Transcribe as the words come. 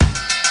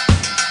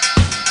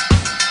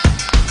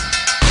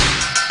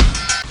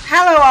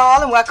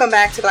and welcome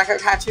back to Black Girl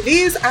Couch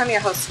Reviews. I'm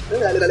your host.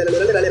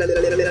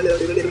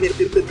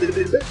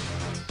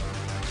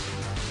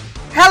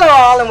 Hello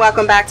all, and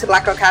welcome back to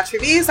Black Girl Couch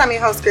Reviews. I'm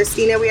your host,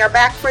 Christina. We are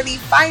back for the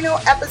final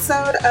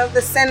episode of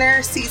The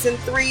Sinner, Season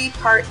 3,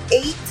 Part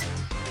 8.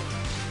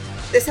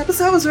 This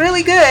episode was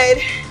really good.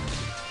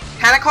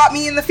 Kind of caught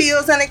me in the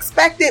feels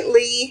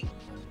unexpectedly.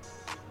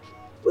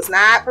 Was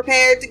not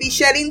prepared to be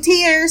shedding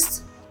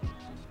tears.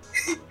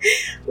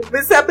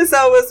 This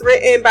episode was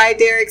written by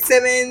Derek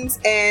Simmons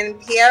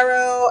and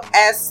Piero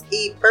S.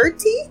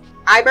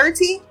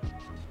 Iberti,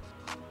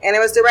 and it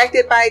was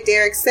directed by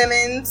Derek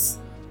Simmons.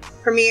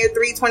 Premiered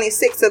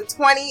 3/26 of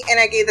 20, and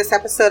I gave this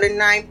episode a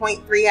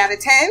 9.3 out of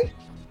 10.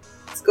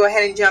 Let's go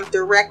ahead and jump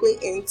directly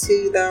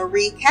into the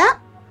recap.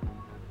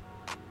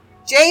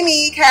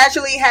 Jamie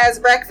casually has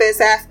breakfast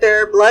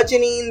after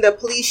bludgeoning the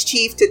police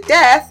chief to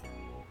death,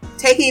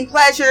 taking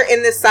pleasure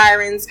in the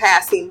sirens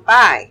passing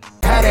by.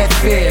 How that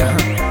feel?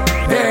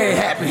 Very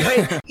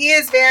happy. He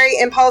is very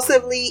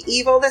impulsively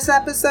evil this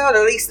episode,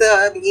 or at least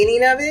the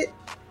beginning of it.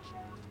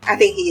 I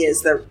think he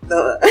is the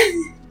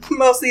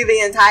mostly the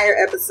entire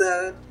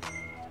episode.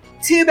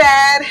 Too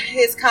bad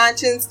his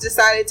conscience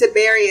decided to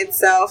bury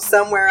itself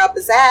somewhere up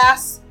his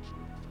ass,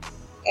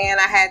 and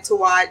I had to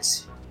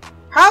watch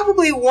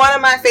probably one of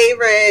my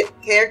favorite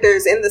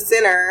characters in The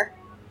Sinner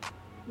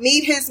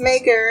meet his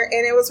maker,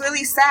 and it was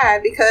really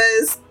sad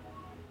because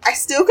I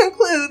still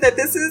conclude that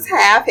this is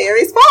half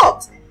Harry's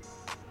fault.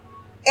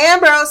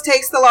 Ambrose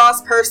takes the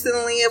loss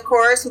personally, of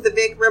course, with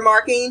Vic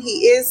remarking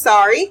he is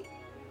sorry.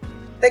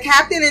 The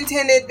captain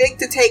intended Vic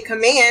to take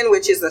command,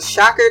 which is a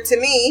shocker to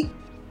me,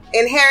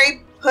 and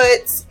Harry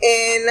puts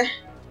in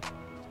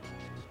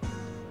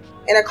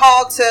a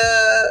call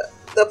to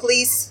the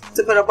police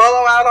to put a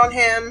bolo out on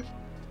him.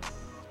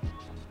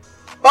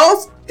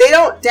 Both, they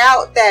don't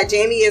doubt that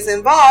Jamie is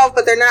involved,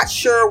 but they're not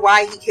sure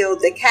why he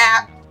killed the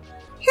Cap.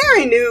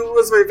 Harry knew it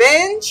was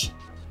revenge.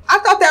 I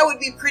thought that would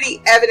be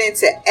pretty evident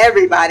to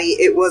everybody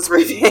it was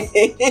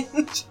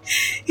revenge.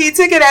 He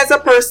took it as a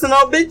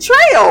personal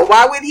betrayal.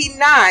 Why would he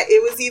not?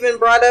 It was even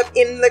brought up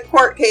in the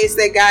court case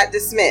that got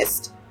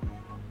dismissed.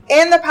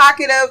 In the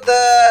pocket of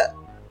the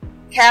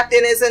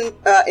captain is in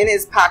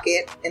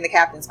the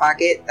captain's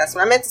pocket. That's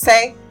what I meant to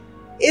say.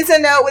 Is a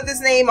note with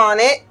his name on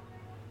it.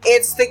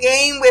 It's the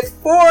game with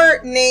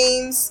 4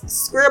 names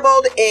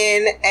scribbled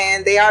in,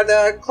 and they are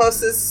the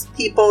closest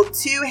people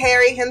to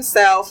Harry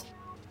himself.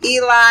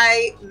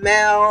 Eli,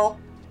 Mel,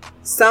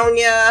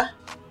 Sonia,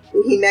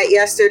 who he met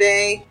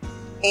yesterday,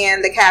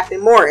 and the Captain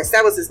Morris.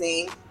 That was his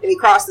name, and he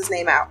crossed his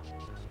name out.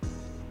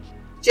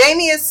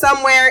 Jamie is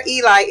somewhere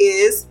Eli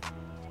is,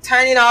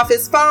 turning off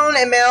his phone,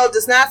 and Mel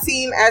does not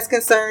seem as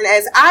concerned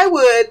as I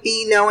would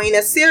be knowing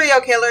a serial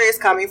killer is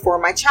coming for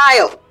my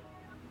child.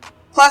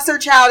 Plus, her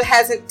child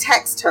hasn't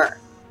texted her.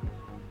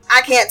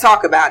 I can't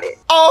talk about it.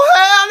 Oh,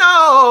 hell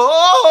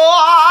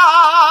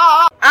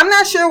no! I'm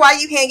not sure why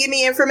you can't give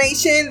me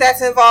information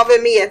that's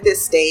involving me at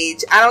this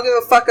stage. I don't give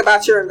a fuck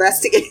about your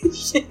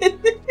investigation.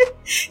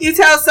 You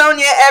tell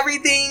Sonia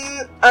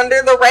everything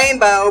under the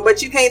rainbow,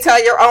 but you can't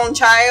tell your own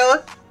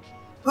child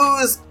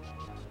whose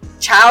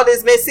child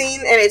is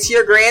missing and it's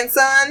your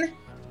grandson.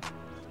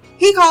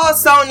 He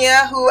calls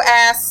Sonia, who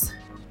asks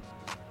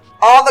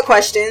all the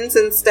questions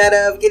instead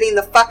of getting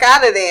the fuck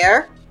out of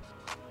there.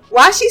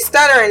 Why is she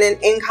stuttering in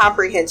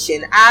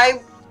incomprehension?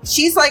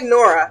 She's like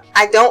Nora.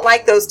 I don't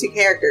like those two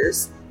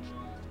characters.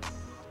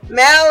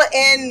 Mel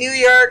in New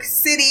York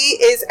City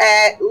is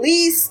at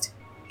least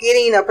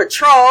getting a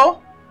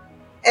patrol,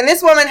 and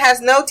this woman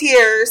has no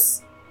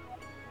tears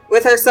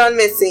with her son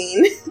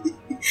missing.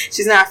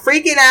 She's not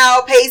freaking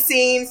out,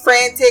 pacing,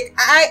 frantic.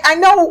 I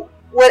know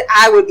what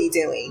I would be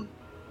doing.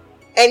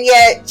 And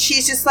yet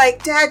she's just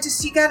like, Dad,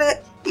 you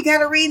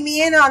gotta read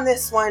me in on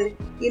this one.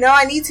 You know,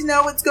 I need to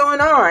know what's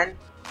going on.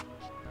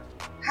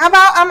 How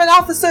about I'm an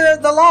officer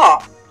of the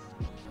law?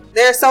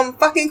 There's some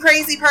fucking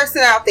crazy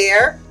person out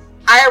there.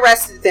 I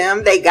arrested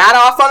them. They got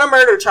off on a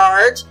murder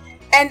charge.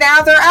 And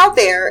now they're out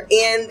there.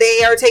 And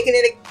they are taking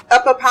it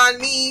up upon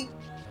me.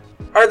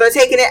 Or they're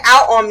taking it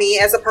out on me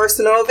as a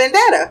personal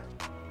vendetta.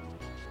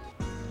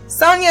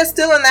 Sonia's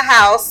still in the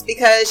house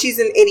because she's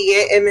an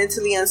idiot and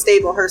mentally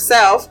unstable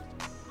herself.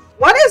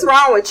 What is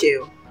wrong with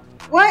you?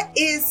 What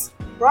is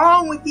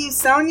wrong with you,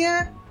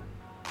 Sonia?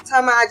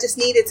 Tell me I just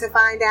needed to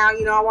find out.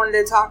 You know, I wanted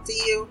to talk to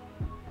you.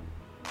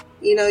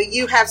 You know,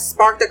 you have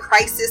sparked a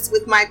crisis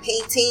with my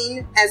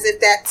painting, as if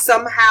that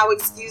somehow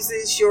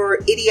excuses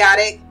your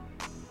idiotic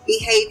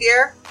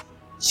behavior.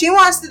 She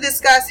wants to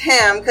discuss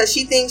him because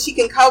she thinks she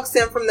can coax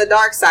him from the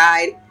dark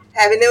side,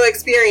 having no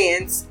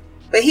experience.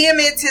 But he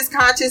admits his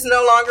conscience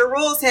no longer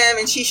rules him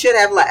and she should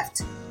have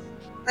left.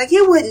 Like,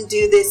 you wouldn't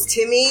do this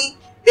to me.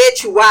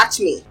 Bitch, watch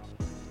me.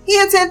 He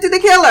attempted to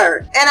kill her,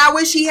 and I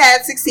wish he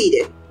had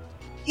succeeded.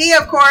 He,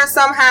 of course,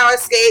 somehow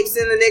escapes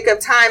in the nick of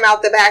time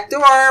out the back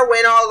door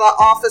when all the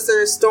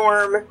officers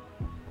storm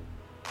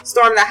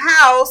the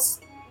house.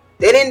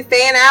 They didn't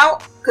fan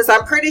out, because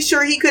I'm pretty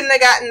sure he couldn't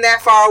have gotten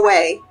that far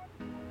away.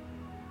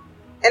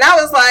 And I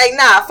was like,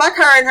 nah, fuck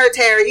her and her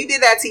terror. You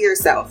did that to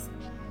yourself.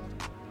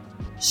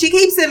 She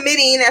keeps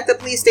admitting at the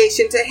police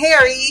station to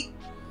Harry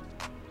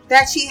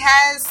that she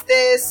has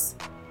this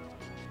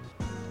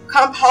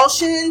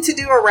compulsion to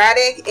do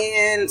erratic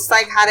and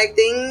psychotic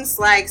things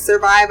like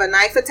survive a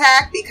knife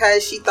attack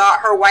because she thought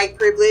her white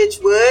privilege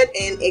would,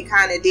 and it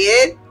kind of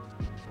did.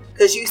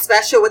 Because you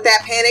special with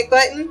that panic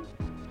button.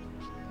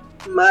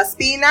 Must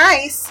be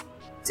nice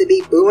to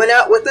be booing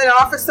up with an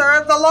officer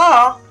of the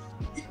law.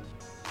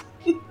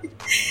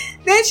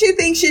 Then she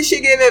thinks she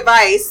should give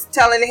advice,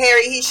 telling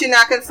Harry he should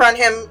not confront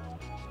him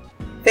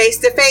face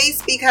to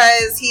face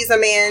because he's a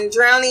man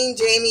drowning,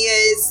 Jamie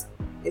is,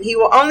 and he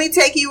will only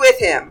take you with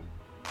him.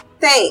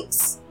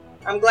 Thanks.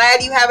 I'm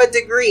glad you have a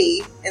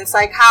degree in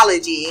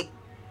psychology.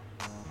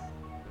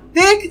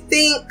 Vic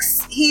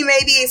thinks he may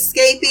be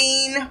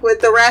escaping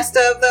with the rest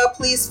of the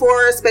police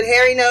force, but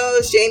Harry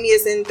knows Jamie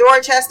is in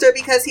Dorchester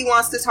because he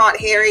wants to taunt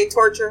Harry,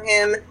 torture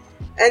him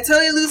until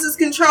he loses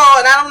control.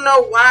 And I don't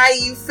know why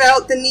you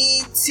felt the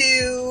need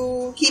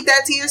to keep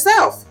that to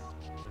yourself.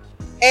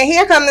 And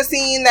here comes the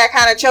scene that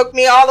kind of choked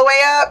me all the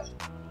way up.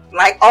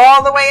 Like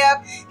all the way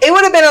up. It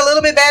would have been a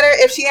little bit better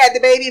if she had the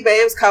baby, but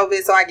it was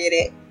COVID, so I get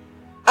it.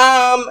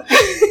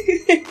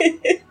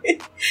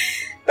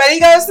 But he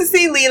goes to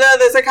see Leela.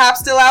 There's a cop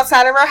still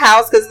outside of her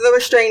house because of the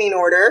restraining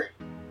order.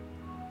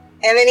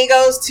 And then he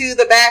goes to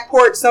the back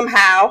porch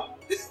somehow.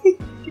 I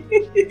didn't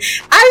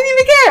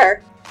even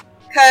care.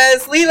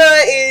 Because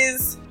Leela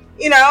is,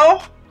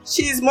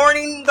 she's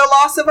mourning the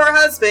loss of her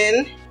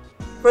husband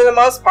for the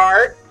most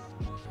part.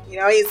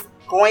 He's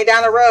going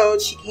down the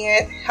road she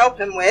can't help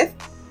him with.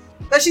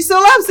 But she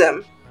still loves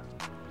him.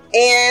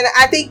 And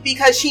I think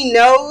because she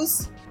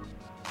knows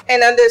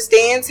and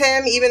understands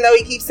him, even though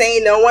he keeps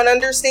saying no one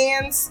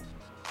understands,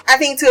 I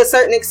think to a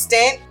certain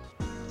extent,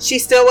 she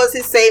still was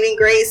his saving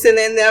grace. And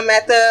then them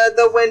at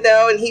the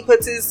window, and he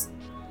puts his,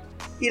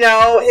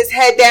 his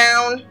head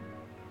down.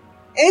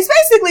 And he's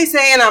basically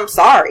saying, I'm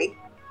sorry.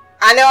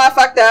 I know I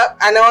fucked up.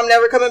 I know I'm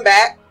never coming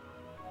back.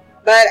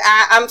 But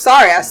I'm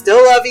sorry. I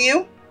still love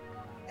you.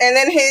 And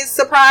then his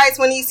surprise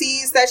when he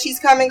sees that she's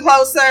coming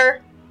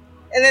closer.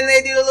 And then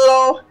they do the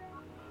little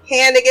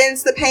hand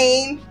against the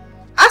pane.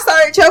 I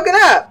started choking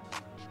up.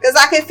 Because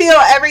I could feel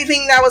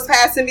everything that was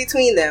passing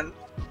between them.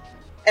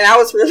 And I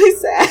was really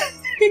sad.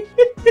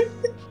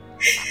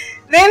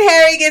 Then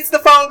Harry gets the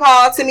phone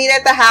call to meet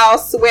at the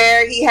house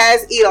where he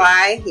has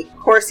Eli. Of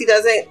course, he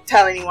doesn't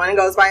tell anyone and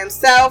goes by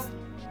himself.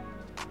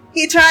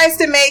 He tries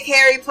to make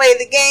Harry play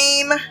the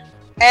game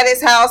at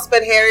his house,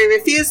 but Harry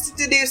refuses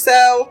to do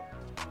so.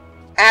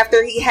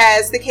 After he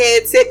has the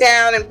kid sit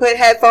down and put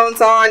headphones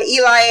on,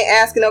 Eli ain't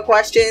asking no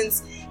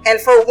questions. And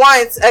for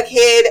once, a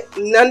kid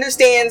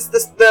understands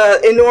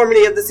the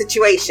enormity of the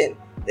situation.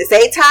 This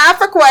ain't time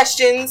for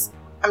questions.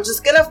 I'm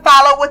just going to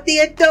follow what the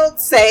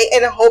adults say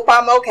and hope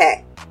I'm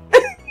okay.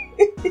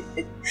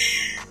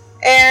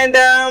 And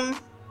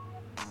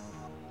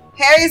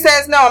Harry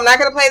says, no, I'm not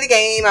going to play the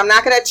game. I'm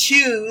not going to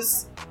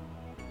choose.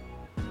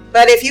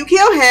 But if you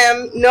kill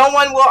him, no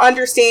one will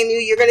understand you.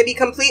 You're going to be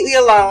completely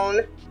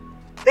alone.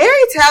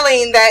 Very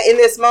telling that in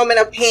this moment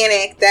of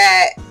panic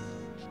that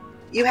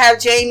you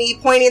have Jamie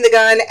pointing the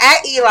gun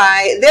at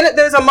Eli. Then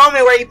there's a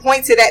moment where he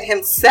points it at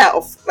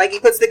himself. Like he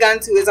puts the gun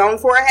to his own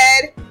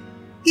forehead.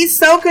 He's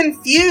so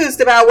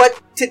confused about what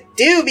to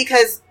do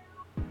because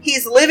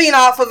he's living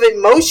off of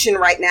emotion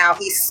right now.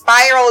 He's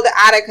spiraled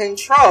out of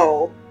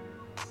control.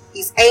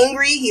 He's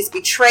angry. He's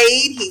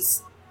betrayed.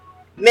 He's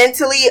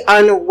mentally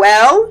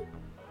unwell.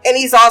 And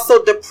he's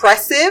also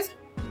depressive.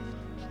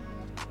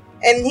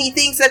 And he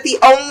thinks that the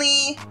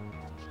only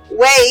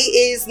way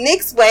is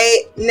Nick's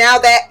way now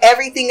that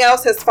everything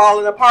else has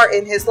fallen apart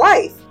in his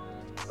life.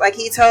 Like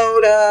he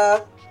told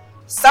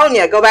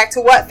Sonia, go back to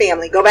what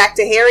family? Go back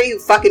to Harry who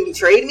fucking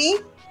betrayed me?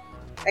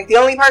 Like the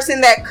only person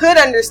that could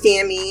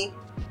understand me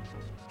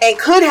and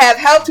could have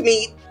helped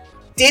me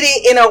did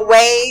it in a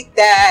way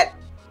that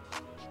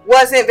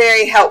wasn't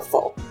very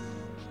helpful.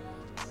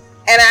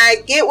 And I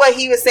get what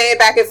he was saying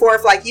back and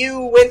forth, like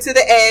you went to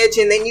the edge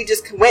and then you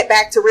just went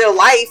back to real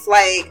life.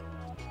 Like,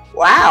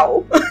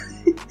 wow.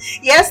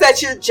 Yes,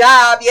 that's your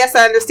job. Yes,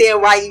 I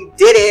understand why you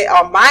did it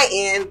on my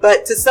end.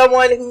 But to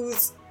someone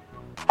who's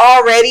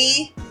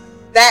already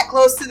that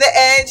close to the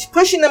edge,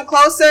 pushing them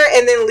closer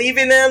and then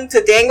leaving them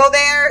to dangle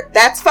there,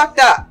 that's fucked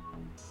up.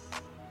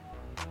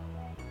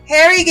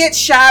 Harry gets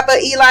shot,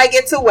 but Eli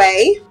gets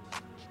away.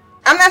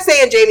 I'm not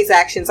saying Jamie's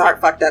actions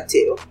aren't fucked up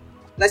too.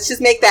 Let's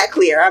just make that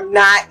clear. I'm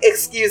not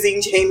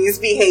excusing Jamie's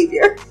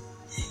behavior.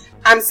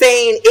 I'm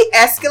saying it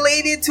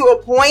escalated to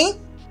a point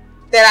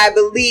that I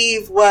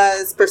believe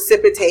was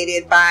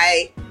precipitated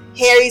by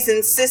Harry's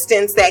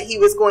insistence that he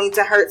was going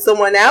to hurt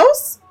someone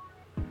else,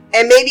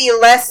 and maybe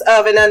less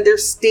of an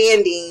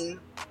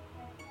understanding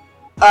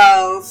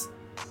of,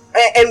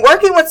 and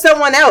working with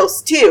someone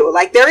else too.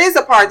 Like there is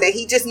a part that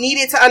he just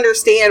needed to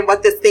understand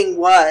what this thing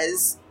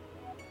was.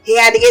 He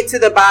had to get to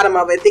the bottom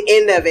of it, the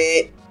end of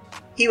it.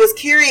 He was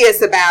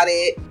curious about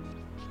it,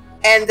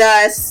 and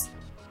thus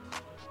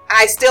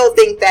I still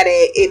think that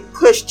it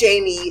pushed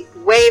Jamie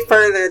way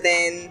further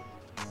than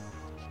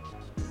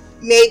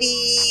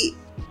maybe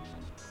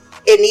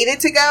it needed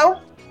to go.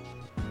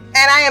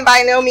 And I am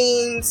by no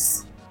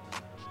means,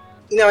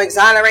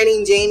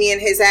 exonerating Jamie and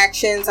his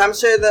actions. I'm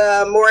sure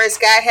the Morris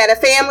guy had a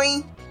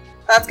family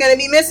that's going to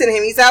be missing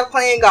him. He's out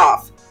playing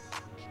golf.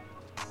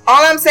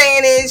 All I'm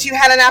saying is you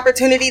had an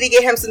opportunity to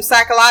get him some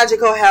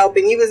psychological help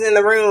and you was in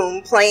the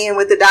room playing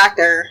with the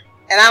doctor.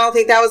 And I don't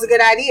think that was a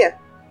good idea.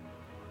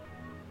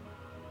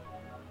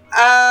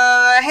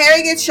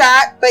 Harry gets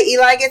shot, but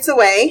Eli gets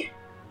away.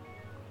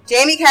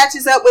 Jamie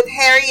catches up with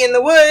Harry in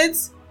the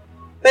woods,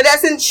 but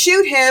doesn't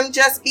shoot him,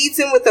 just beats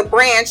him with a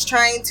branch,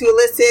 trying to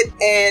elicit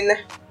a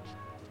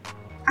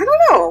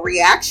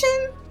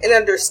reaction, an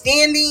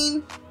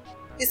understanding.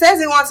 He says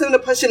he wants him to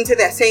push him to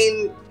that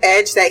same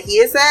edge that he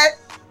is at,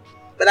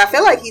 but I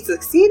feel like he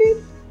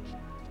succeeded.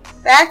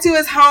 Back to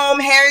his home,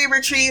 Harry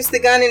retrieves the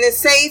gun in his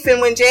safe,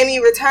 and when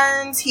Jamie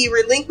returns, he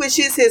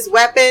relinquishes his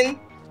weapon,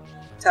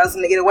 tells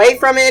him to get away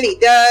from it. He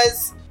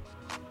does.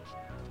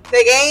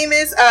 The game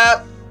is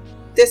up,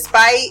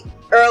 despite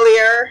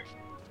earlier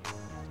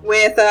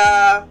with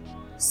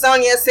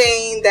Sonia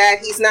saying that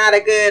he's not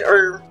a good,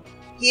 or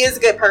he is a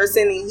good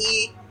person, and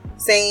he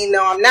saying,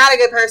 no, I'm not a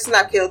good person.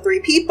 I've killed 3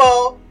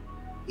 people.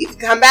 You can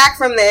come back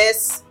from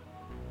this.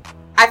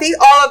 I think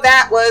all of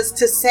that was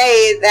to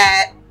say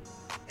that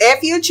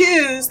if you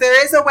choose,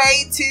 there is a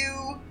way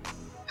to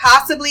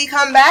possibly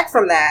come back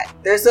from that.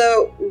 There's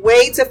a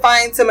way to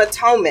find some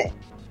atonement.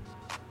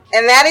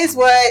 And that is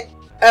what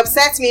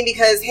upsets me,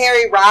 because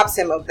Harry robs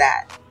him of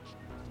that.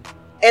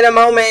 In a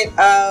moment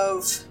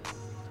of,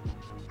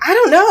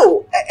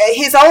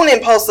 his own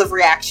impulsive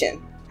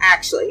reaction,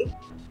 actually.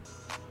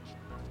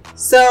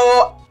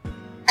 So,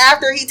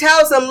 after he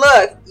tells him,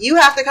 look, you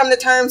have to come to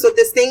terms with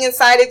this thing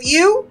inside of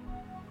you.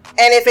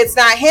 And if it's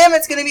not him,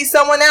 it's going to be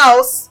someone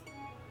else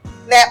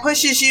that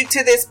pushes you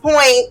to this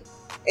point,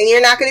 and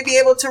you're not going to be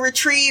able to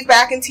retrieve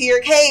back into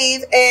your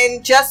cave.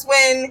 And just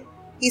when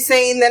he's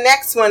saying the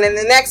next one and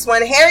the next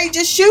one, Harry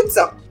just shoots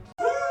him.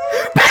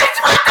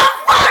 Bitch, what the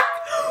fuck?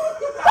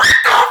 What the fuck?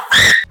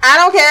 I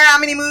don't care how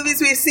many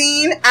movies we've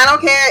seen. I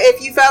don't care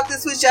if you felt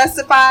this was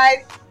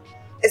justified.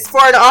 It's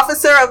for an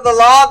officer of the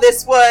law.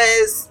 This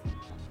was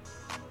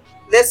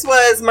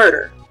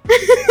murder.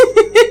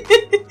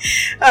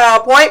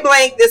 Point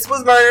blank, this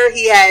was murder.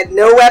 He had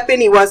no weapon.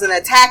 He wasn't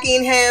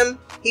attacking him.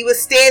 He was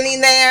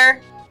standing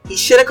there. He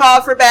should have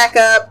called for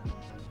backup.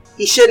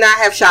 He should not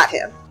have shot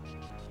him.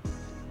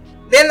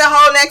 Then the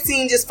whole next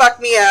scene just fucked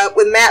me up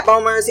with Matt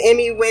Bomer's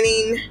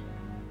Emmy-winning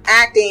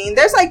acting.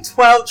 There's like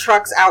 12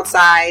 trucks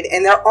outside,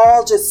 and they're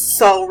all just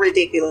so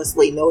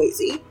ridiculously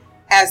noisy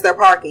as they're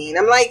parking.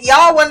 I'm like,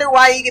 y'all wonder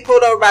why you get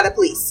pulled over by the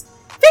police.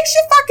 Fix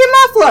your fucking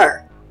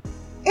muffler.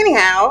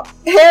 Anyhow,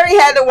 Harry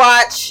had to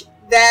watch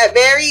that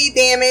very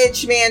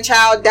damaged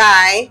man-child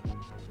die,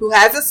 who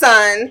has a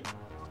son,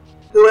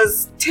 who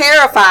was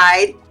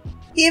terrified.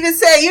 He even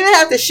said, you didn't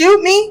have to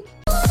shoot me.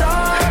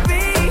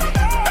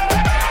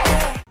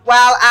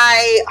 While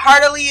I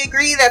heartily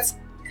agree that's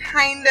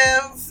kind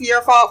of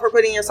your fault for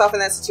putting yourself in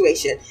that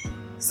situation.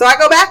 So I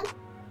go back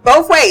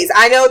both ways.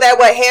 I know that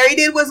what Harry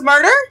did was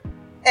murder,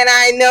 and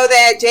I know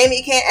that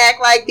Jamie can't act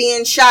like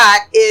being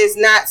shot is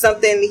not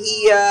something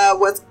he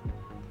was,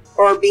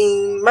 or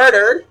being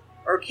murdered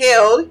or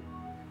killed.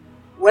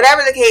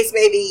 Whatever the case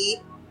may be,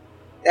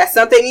 that's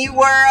something you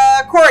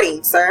were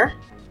courting, sir.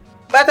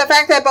 But the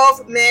fact that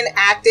both men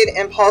acted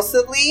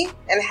impulsively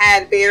and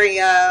had very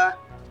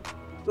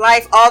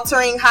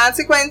life-altering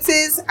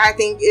consequences, I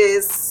think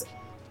is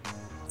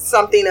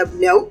something of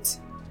note.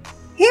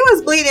 He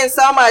was bleeding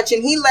so much,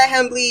 and he let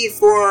him bleed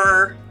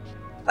for,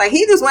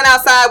 he just went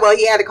outside. Well,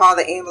 he had to call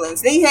the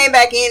ambulance. Then he came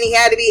back in. He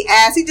had to be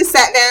asked. He just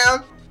sat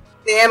down.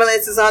 The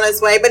ambulance is on its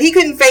way, but he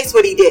couldn't face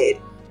what he did.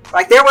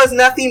 There was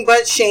nothing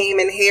but shame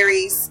in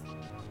Harry's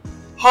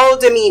whole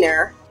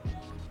demeanor.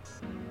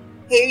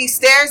 He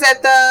stares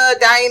at the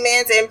dying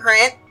man's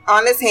imprint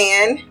on his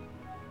hand.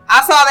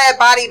 I saw that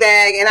body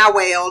bag and I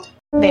wailed.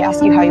 They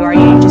ask you how you are,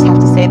 you just have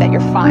to say that you're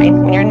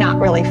fine when you're not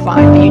really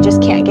fine, but you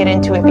just can't get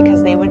into it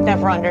because they would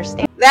never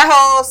understand. That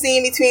whole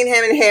scene between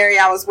him and Harry,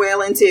 I was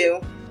wailing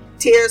too.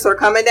 Tears were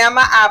coming down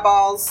my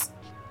eyeballs.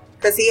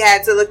 Because he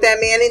had to look that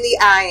man in the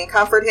eye and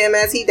comfort him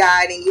as he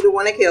died, and you the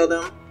one that killed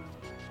him.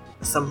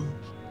 Some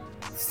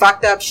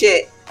fucked up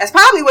shit. That's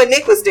probably what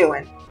Nick was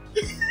doing.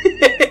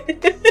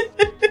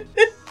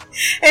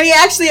 And he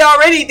actually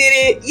already did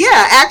it.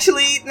 Yeah,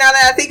 actually, now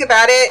that I think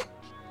about it,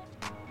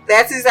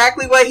 that's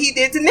exactly what he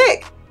did to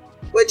Nick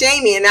with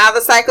Jamie, and now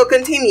the cycle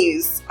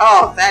continues.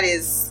 Oh, that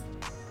is...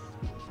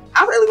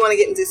 I really want to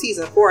get into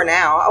season 4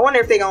 now. I wonder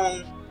if they're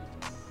going to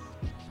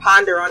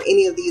ponder on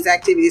any of these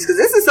activities, because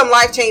this is some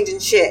life-changing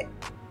shit.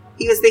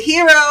 He was the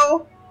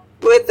hero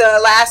with the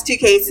last 2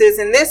 cases,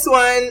 and this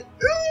one, things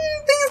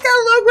got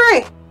a little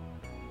gray.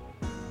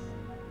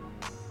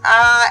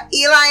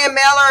 Eli and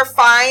Mel are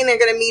fine. They're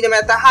going to meet him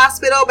at the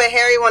hospital, but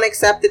Harry won't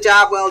accept the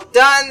job well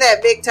done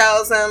that Vic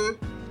tells him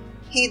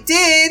he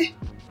did.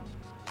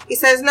 He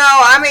says, no,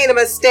 I made a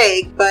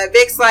mistake, but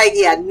Vic's like,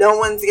 yeah, no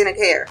one's going to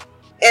care.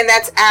 And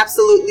that's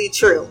absolutely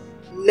true.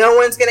 No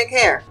one's going to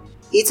care.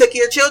 He took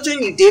your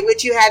children, you did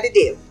what you had to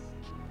do.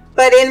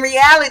 But in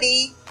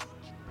reality,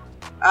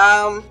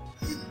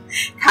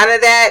 Kind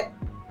of that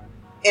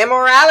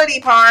immorality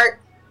part.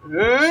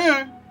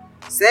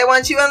 Said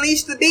once you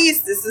unleash the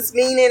beast, this is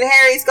meaning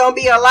Harry's gonna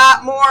be a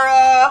lot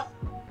more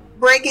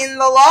breaking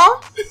the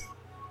law.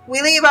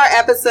 We leave our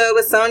episode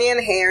with Sonia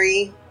and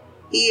Harry.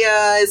 He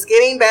is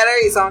getting better.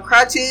 He's on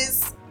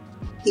crutches.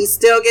 He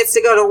still gets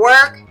to go to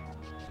work.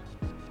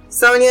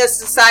 Sonia is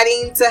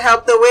deciding to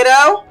help the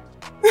widow.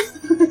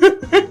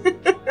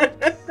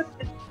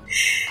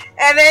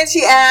 And then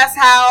she asks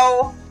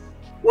how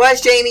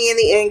was Jamie in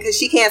the end, because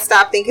she can't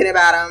stop thinking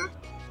about him.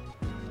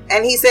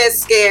 And he says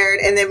scared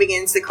and then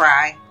begins to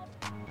cry.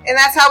 And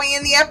that's how we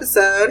end the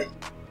episode.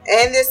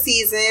 And this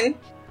season.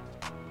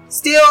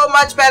 Still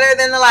much better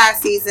than the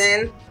last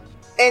season.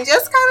 And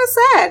just kind of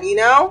sad, you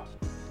know?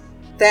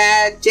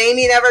 That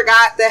Jamie never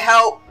got the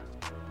help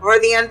or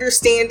the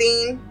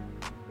understanding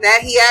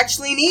that he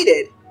actually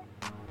needed.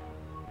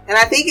 And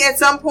I think at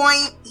some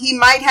point he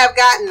might have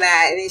gotten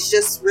that. And it's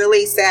just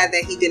really sad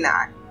that he did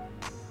not.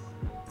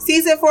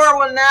 Season 4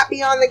 will not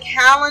be on the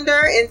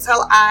calendar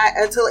until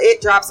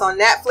it drops on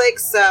Netflix.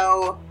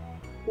 So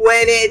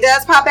when it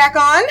does pop back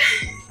on,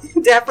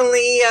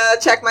 definitely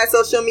check my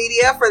social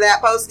media for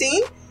that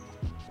posting.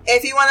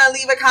 If you want to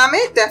leave a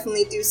comment,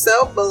 definitely do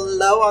so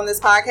below on this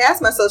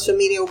podcast. My social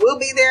media will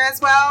be there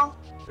as well.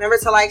 Remember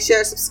to like,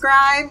 share,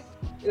 subscribe.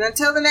 And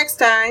until the next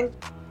time,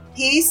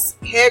 peace,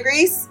 hair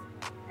grease,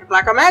 and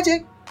black on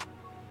magic.